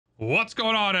What's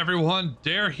going on, everyone?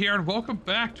 Dare here, and welcome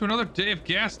back to another day of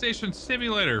Gas Station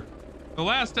Simulator. The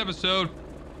last episode,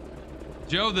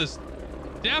 Joe, this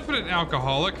definite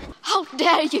alcoholic, How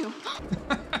dare you!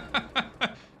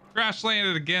 crash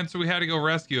landed again, so we had to go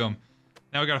rescue him.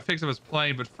 Now we gotta fix up his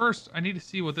plane, but first, I need to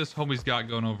see what this homie's got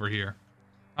going over here.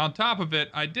 On top of it,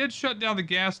 I did shut down the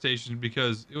gas station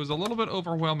because it was a little bit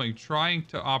overwhelming trying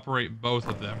to operate both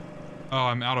of them. Oh,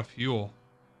 I'm out of fuel.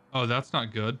 Oh, that's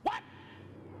not good. What?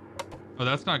 Oh,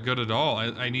 that's not good at all.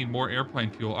 I need more airplane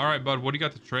fuel. All right, bud, what do you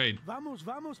got to trade? Vamos,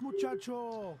 vamos,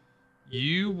 muchacho.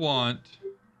 You want...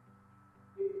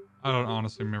 I don't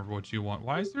honestly remember what you want.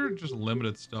 Why is there just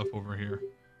limited stuff over here?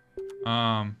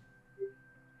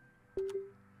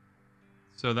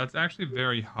 So that's actually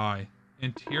very high.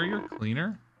 Interior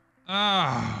cleaner?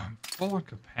 Ah, I'm full on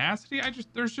capacity?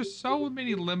 There's just so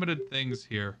many limited things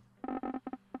here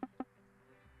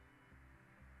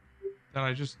that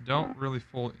I just don't really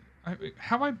fully...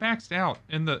 how am I maxed out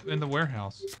in the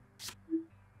warehouse?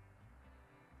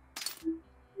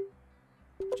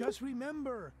 Just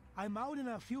remember, I'm out in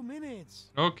a few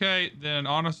minutes. Okay, then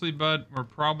honestly, bud, we're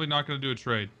probably not going to do a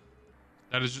trade.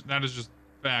 That is just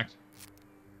fact.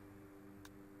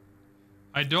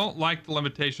 I don't like the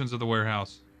limitations of the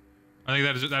warehouse. I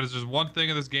think that is just one thing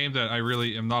in this game that I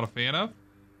really am not a fan of.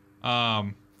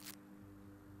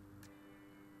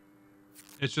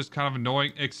 It's just kind of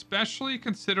annoying, especially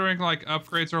considering like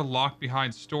upgrades are locked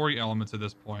behind story elements at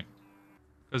this point.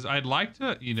 Because I'd like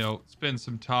to, you know, spend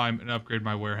some time and upgrade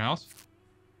my warehouse.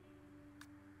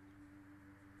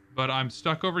 But I'm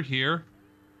stuck over here.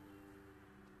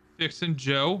 Fixing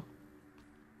Joe.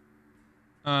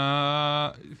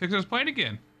 Fixing his plane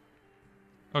again.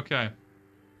 Okay.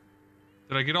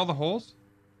 Did I get all the holes?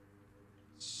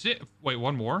 Wait,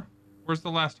 one more? Where's the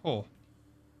last hole?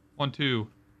 1, 2,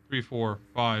 3, 4,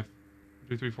 5.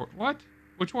 2, 3, 4. What?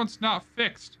 Which one's not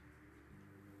fixed?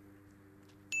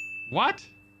 What?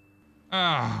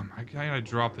 Oh my god, I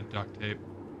dropped the duct tape.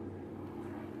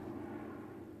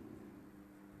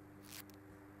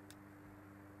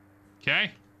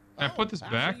 Okay. Can I put this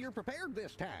back? I see you're prepared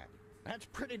this time. That's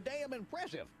pretty damn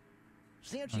impressive.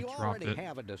 Since I you dropped already it.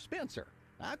 have a dispenser,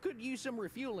 I could use some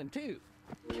refueling too.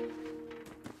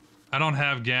 I don't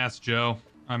have gas, Joe.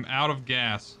 I'm out of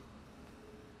gas.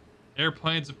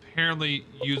 Airplanes apparently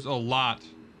use a lot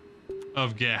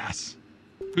of gas.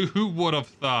 Who would have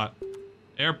thought?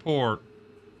 Airport.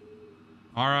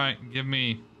 All right, give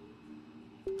me...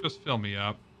 just fill me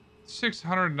up.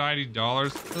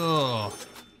 $690. Ugh.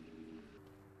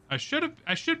 I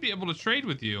should be able to trade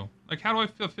with you. Like, how do I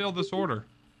fulfill this order?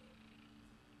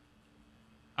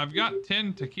 I've got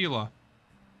 10 tequila.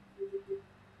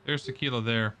 There's tequila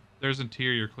there. There's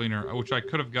interior cleaner, which I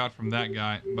could have got from that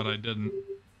guy, but I didn't.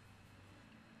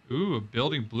 Ooh, a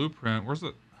building blueprint. Where's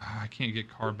the... I can't get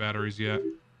car batteries yet.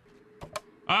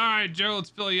 All right, Joe, let's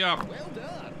fill you up. Well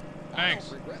done. Thanks. I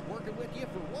don't regret working with you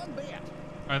for one bit.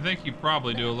 I think you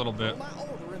probably do a little bit. Throw my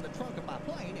order in the trunk of my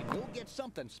plane and you'll get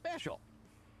something special.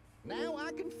 Now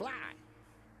I can fly.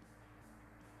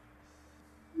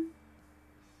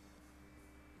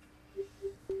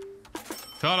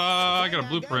 Ta-da! I got a You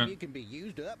blueprint. can be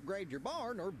used to upgrade your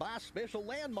barn or buy special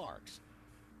landmarks.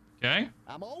 Okay.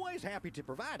 I'm always happy to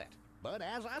provide it, but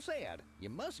as I said,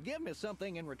 you must give me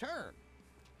something in return.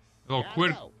 A little Here I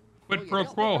quid go. Will you pro help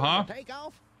me quo, during huh? the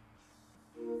takeoff?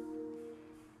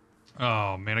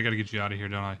 Oh, man, I gotta get you out of here,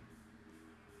 don't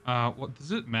I? What,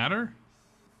 does it matter?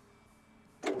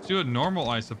 Let's do it normal,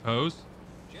 I suppose.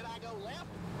 Should I go left?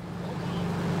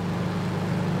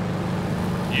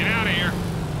 Get out of here.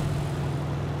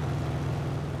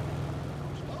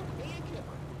 Smoke me a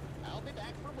kipper. I'll be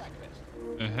back for breakfast.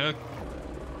 The heck?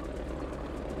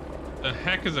 The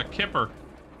heck is a kipper?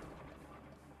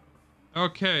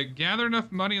 Okay, gather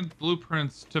enough money and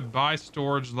blueprints to buy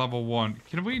storage level 1.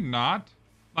 Can we not?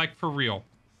 Like, for real.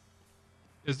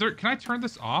 Can I turn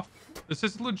this off? This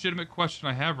is a legitimate question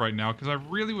I have right now, because I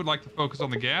really would like to focus on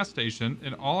the gas station,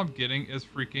 and all I'm getting is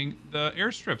freaking the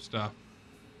airstrip stuff.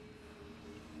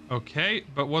 Okay,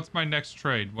 but what's my next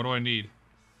trade? What do I need?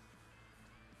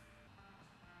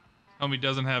 Homie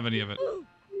doesn't have any of it.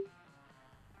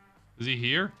 Is he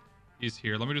here? He's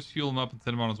here. Let me just fuel him up and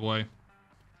send him on his way.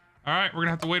 All right, we're gonna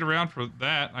have to wait around for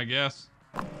that, I guess.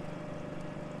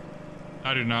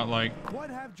 I do not like...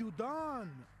 What have you done?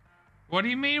 What do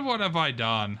you mean, what have I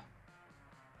done?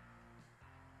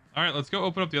 All right, let's go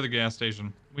open up the other gas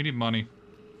station. We need money.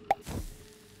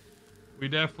 We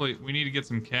need to get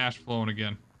some cash flowing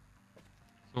again.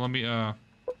 So let me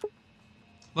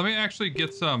actually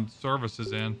get some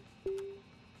services in.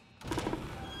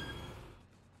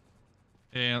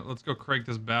 And let's go crank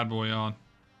this bad boy on.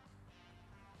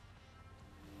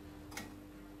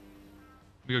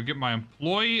 We go get my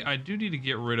employee. I do need to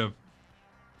get rid of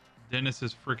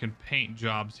Dennis's freaking paint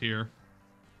jobs here.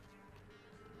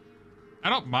 I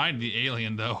don't mind the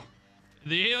alien, though.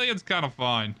 The alien's kind of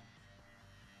fine.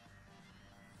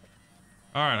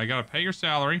 All right, I got to pay your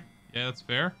salary. Yeah, that's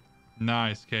fair.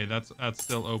 Nice. Okay, that's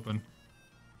still open.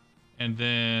 And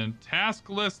then task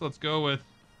list, let's go with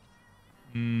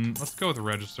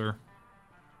register.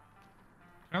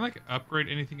 Can I like upgrade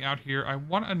anything out here? I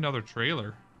want another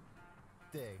trailer.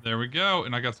 There we go.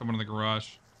 And I got someone in the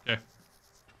garage. Okay.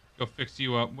 Go fix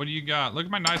you up. What do you got? Look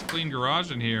at my nice clean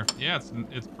garage in here. Yeah,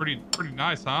 it's pretty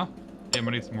nice, huh? Damn,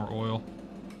 I need some more oil.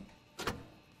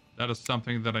 That is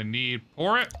something that I need.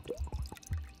 Pour it.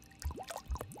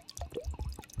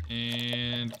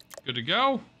 And good to go.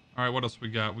 All right, what else we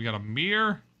got? We got a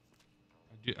mirror.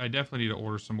 I definitely need to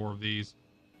order some more of these.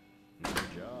 Good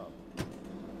job.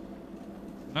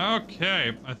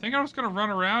 Okay, I think I'm just gonna run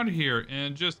around here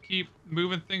and just keep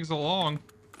moving things along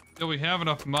till we have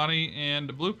enough money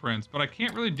and blueprints. But I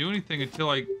can't really do anything until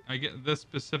I get this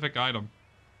specific item.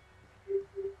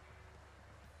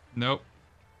 Nope.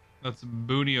 That's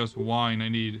Bunios wine. I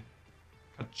need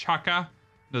Cachaca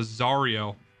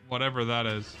Nazario, whatever that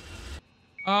is.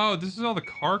 Oh, this is all the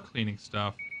car cleaning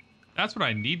stuff. That's what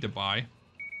I need to buy.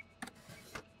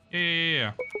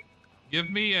 Yeah. Give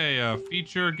me a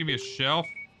feature. Give me a shelf.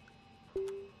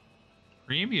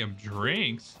 Premium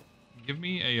drinks. Give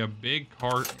me a big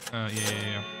cart.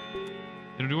 Yeah.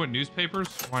 Did I do what, newspapers?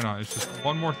 Why not? It's just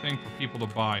one more thing for people to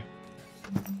buy.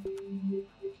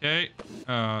 Okay.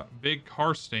 Big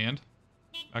car stand.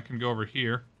 I can go over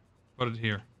here. Put it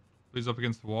here. Please up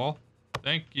against the wall.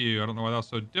 Thank you. I don't know why that was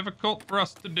so difficult for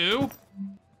us to do.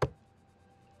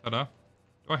 Ta-da.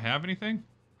 Do I have anything?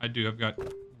 I do. I've got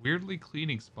weirdly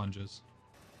cleaning sponges.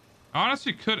 I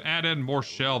honestly could add in more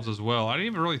shelves as well. I didn't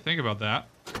even really think about that.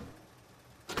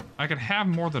 I could have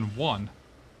more than one.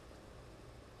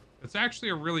 It's actually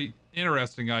a really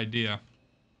interesting idea.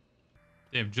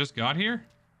 They've just got here?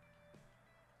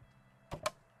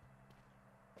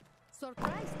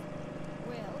 Surprised?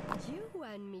 Well, you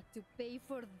want me to pay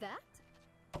for that?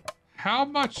 How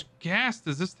much gas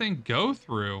does this thing go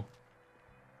through?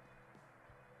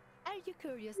 Are you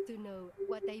curious to know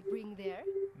what I bring there?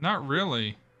 Not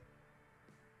really.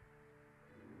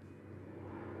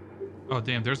 Oh,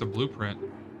 damn, there's a blueprint.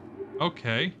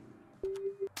 Okay.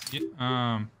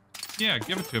 Yeah,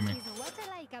 give it to me. Is what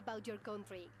I like about your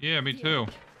country. Yeah, me too.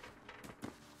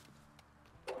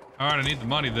 All right, I need the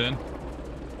money then.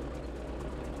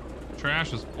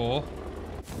 Trash is full.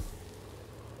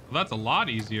 Well, that's a lot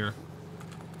easier.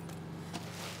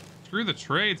 Screw the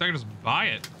trades. I can just buy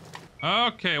it.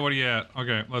 Okay, what are you at?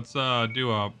 Okay, let's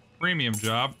do a premium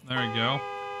job. There we go.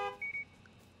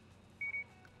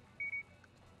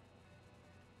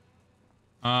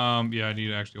 Yeah, I need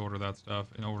to actually order that stuff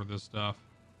and order this stuff.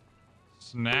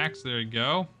 Snacks, there you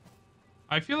go.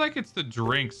 I feel like it's the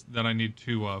drinks that I need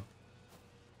two of.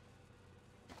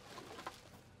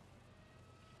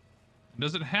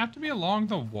 Does it have to be along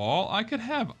the wall? I could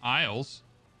have aisles.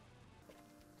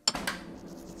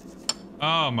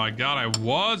 Oh my god, I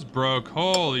was broke.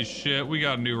 Holy shit, we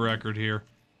got a new record here.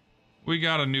 We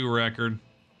got a new record.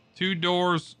 2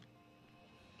 doors.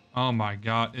 Oh my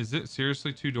god, is it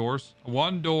seriously 2 doors?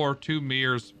 1 door, 2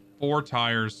 mirrors, 4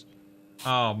 tires.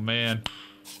 Oh man.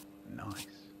 Nice.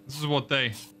 This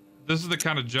is the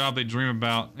kind of job they dream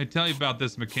about. They tell you about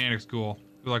this in mechanic school.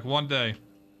 They're like, one day,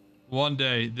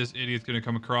 this idiot's gonna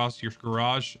come across your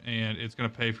garage and it's gonna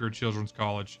pay for your children's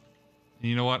college. And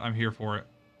you know what? I'm here for it.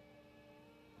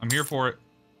 I'm here for it.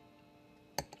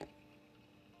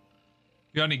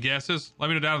 You got any guesses? Let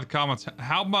me know down in the comments.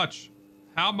 How much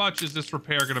is this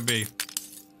repair gonna be?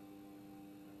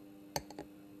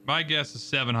 My guess is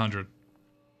 700.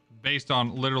 Based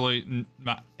on literally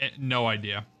no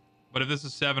idea. But if this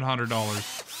is $700,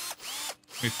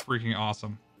 it's freaking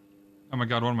awesome. Oh my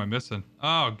god, what am I missing?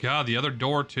 Oh god, the other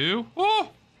door too? Oh!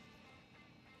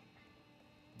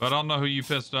 But I don't know who you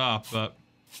pissed off, but...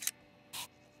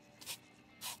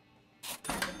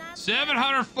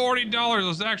 $740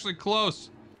 was actually close.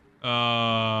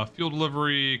 Fuel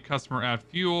delivery, customer add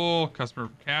fuel, customer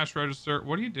cash register.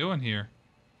 What are you doing here?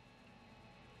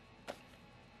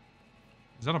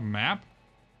 Is that a map?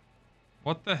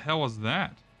 What the hell was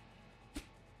that?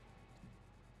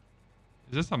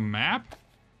 Is this a map?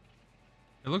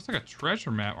 It looks like a treasure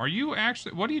map. Are you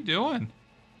actually... What are you doing?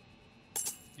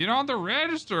 Get on the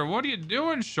register. What are you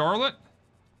doing, Charlotte?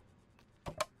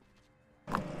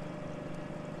 What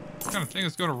kind of thing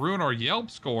is going to ruin our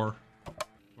Yelp score?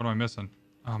 What am I missing?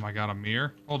 Oh my god, a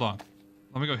mirror? Hold on.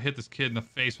 Let me go hit this kid in the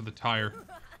face with a tire.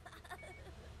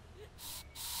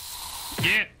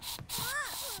 Get.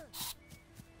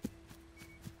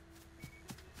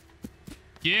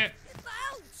 Get.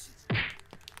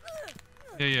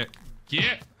 Yeah, yeah. Get.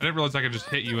 I didn't realize I could just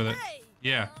hit you with it.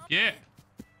 Yeah. Get.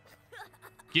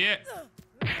 Get.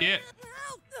 Get.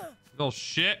 Little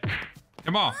shit.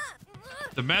 Come on.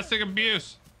 Domestic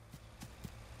abuse.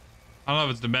 I don't know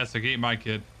if it's domestic. He ain't my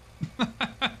kid.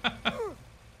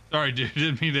 Sorry, dude.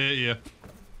 Didn't mean to hit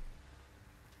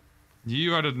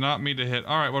you. I did not mean to hit.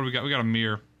 All right, what do we got? We got a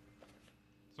mirror.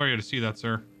 Sorry you had to see that,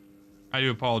 sir. I do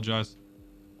apologize.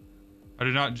 I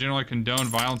do not generally condone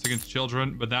violence against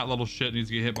children, but that little shit needs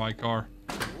to get hit by a car.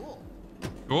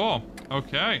 Cool.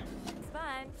 Okay.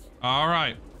 Sponge. All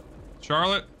right.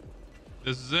 Charlotte,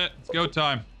 this is it. It's go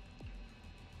time.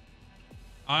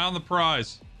 Eye on the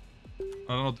prize. I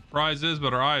don't know what the prize is,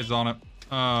 but our eye is on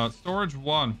it. Storage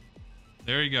 1.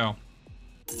 There you go.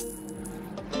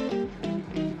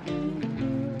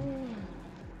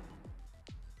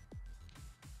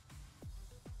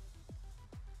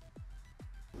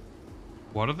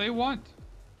 What do they want?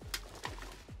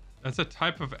 That's a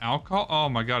type of alcohol? Oh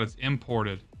my god, it's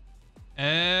imported.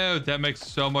 Oh, that makes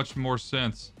so much more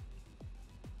sense.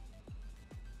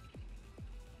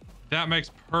 That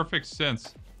makes perfect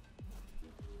sense.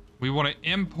 We want to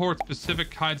import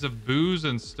specific kinds of booze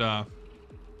and stuff.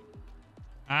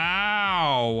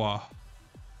 Ow.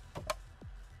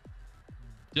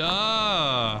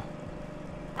 Duh.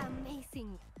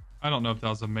 Amazing. I don't know if that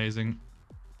was amazing.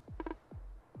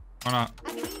 Or not.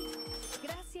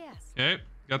 Gracias. Okay,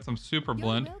 got some super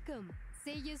blend. You're welcome.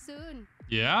 See you soon.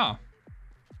 Yeah,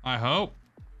 I hope.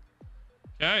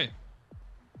 Okay.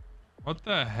 What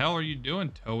the hell are you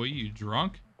doing, Toei? You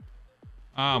drunk?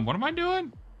 What am I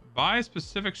doing? Buy a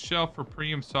specific shelf for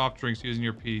premium soft drinks using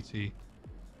your PT.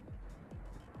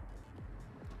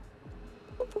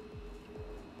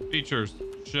 Features,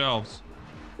 shelves,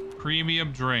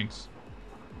 premium drinks.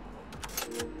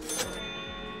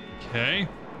 Okay.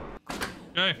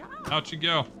 Okay, out you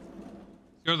go. Let's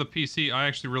go to the PC. I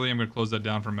actually really am going to close that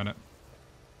down for a minute.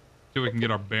 So we can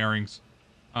get our bearings.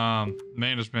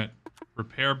 Management.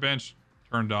 Repair bench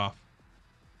turned off.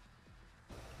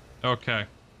 Okay.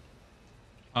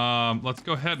 Let's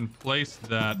go ahead and place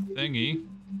that thingy.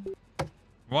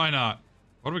 Why not?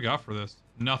 What do we got for this?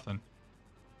 Nothing.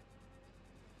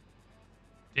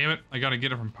 Damn it. I got to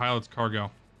get it from Pilot's Cargo.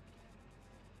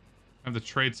 I have to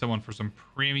trade someone for some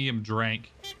premium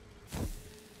drink.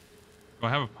 Do I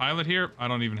have a pilot here? I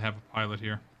don't even have a pilot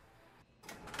here.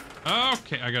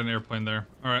 Okay, I got an airplane there.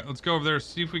 All right, let's go over there,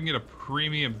 see if we can get a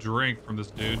premium drink from this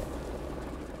dude.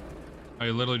 I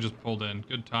literally just pulled in.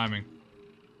 Good timing.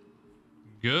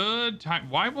 Good time.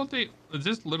 Why won't they? Is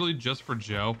this literally just for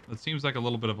Joe? That seems like a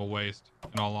little bit of a waste,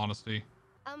 in all honesty.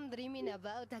 I'm dreaming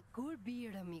about a cool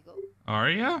beer, amigo. Are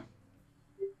ya?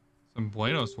 Some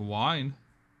Buenos wine.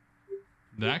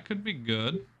 That could be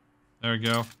good. There we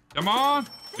go. Come on.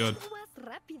 Good.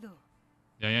 Rápido.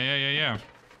 Yeah.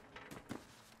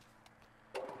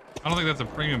 I don't think that's a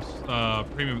premium,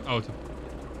 oh,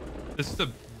 it's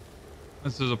a,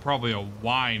 this is probably a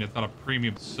wine. It's not a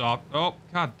premium soft. Oh,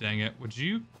 god dang it. Would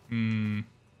you?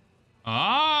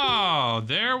 Oh,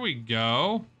 there we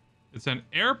go. It's an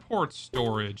airport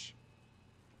storage.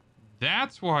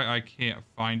 That's why I can't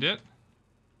find it.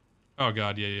 Oh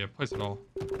god, yeah. Place it all.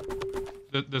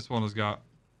 This one has got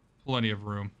plenty of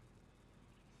room.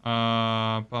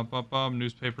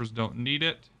 Newspapers don't need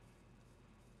it.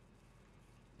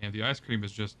 And the ice cream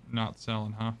is just not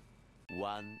selling, huh?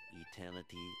 One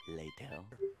eternity later.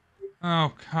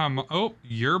 Oh, come on. Oh,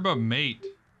 yerba mate.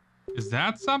 Is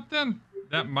that something?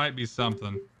 That might be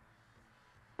something.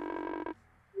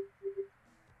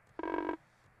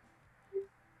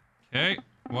 Okay.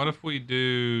 What if we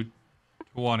do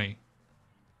 20?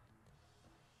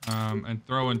 And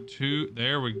throw in 2.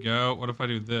 There we go. What if I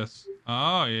do this?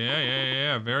 Oh,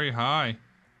 yeah. Very high.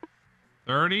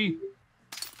 30.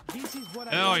 This is what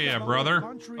I Hell like yeah, about brother. our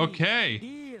country. Okay.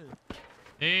 Deal.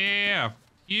 Yeah,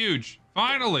 huge.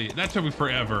 Finally. That took me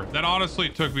forever. That honestly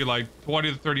took me like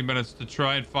 20 to 30 minutes to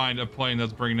try and find a plane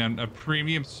that's bringing in a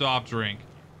premium soft drink.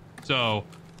 So,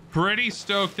 pretty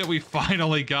stoked that we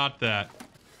finally got that.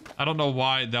 I don't know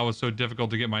why that was so difficult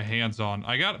to get my hands on.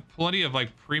 I got plenty of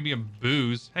like premium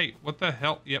booze. Hey, what the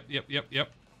hell? Yep.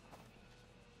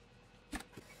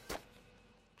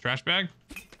 Trash bag?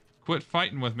 Quit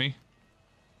fighting with me.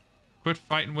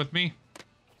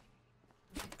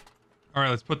 All right,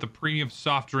 let's put the premium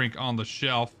soft drink on the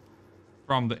shelf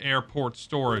from the airport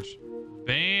storage.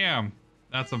 Bam.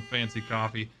 That's some fancy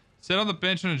coffee. Sit on the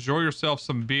bench and enjoy yourself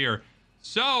some beer.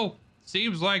 So,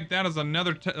 seems like that is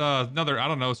another, I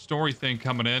don't know, story thing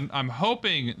coming in. I'm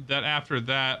hoping that after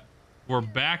that, we're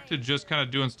back to just kind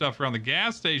of doing stuff around the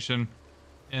gas station,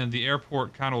 and the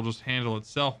airport kind of will just handle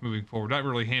itself moving forward. Not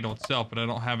really handle itself, but I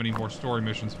don't have any more story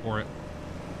missions for it.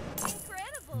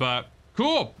 Incredible. But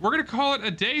cool. We're going to call it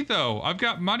a day, though. I've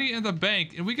got money in the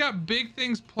bank, and we got big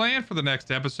things planned for the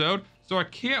next episode, so I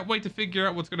can't wait to figure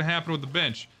out what's going to happen with the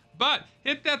bench. But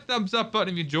hit that thumbs up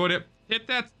button if you enjoyed it. Hit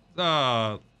that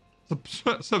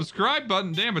subscribe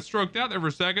button. Damn, it stroked out there for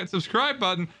a second. Subscribe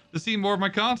button to see more of my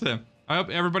content. I hope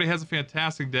everybody has a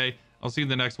fantastic day. I'll see you in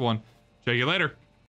the next one. Check you later.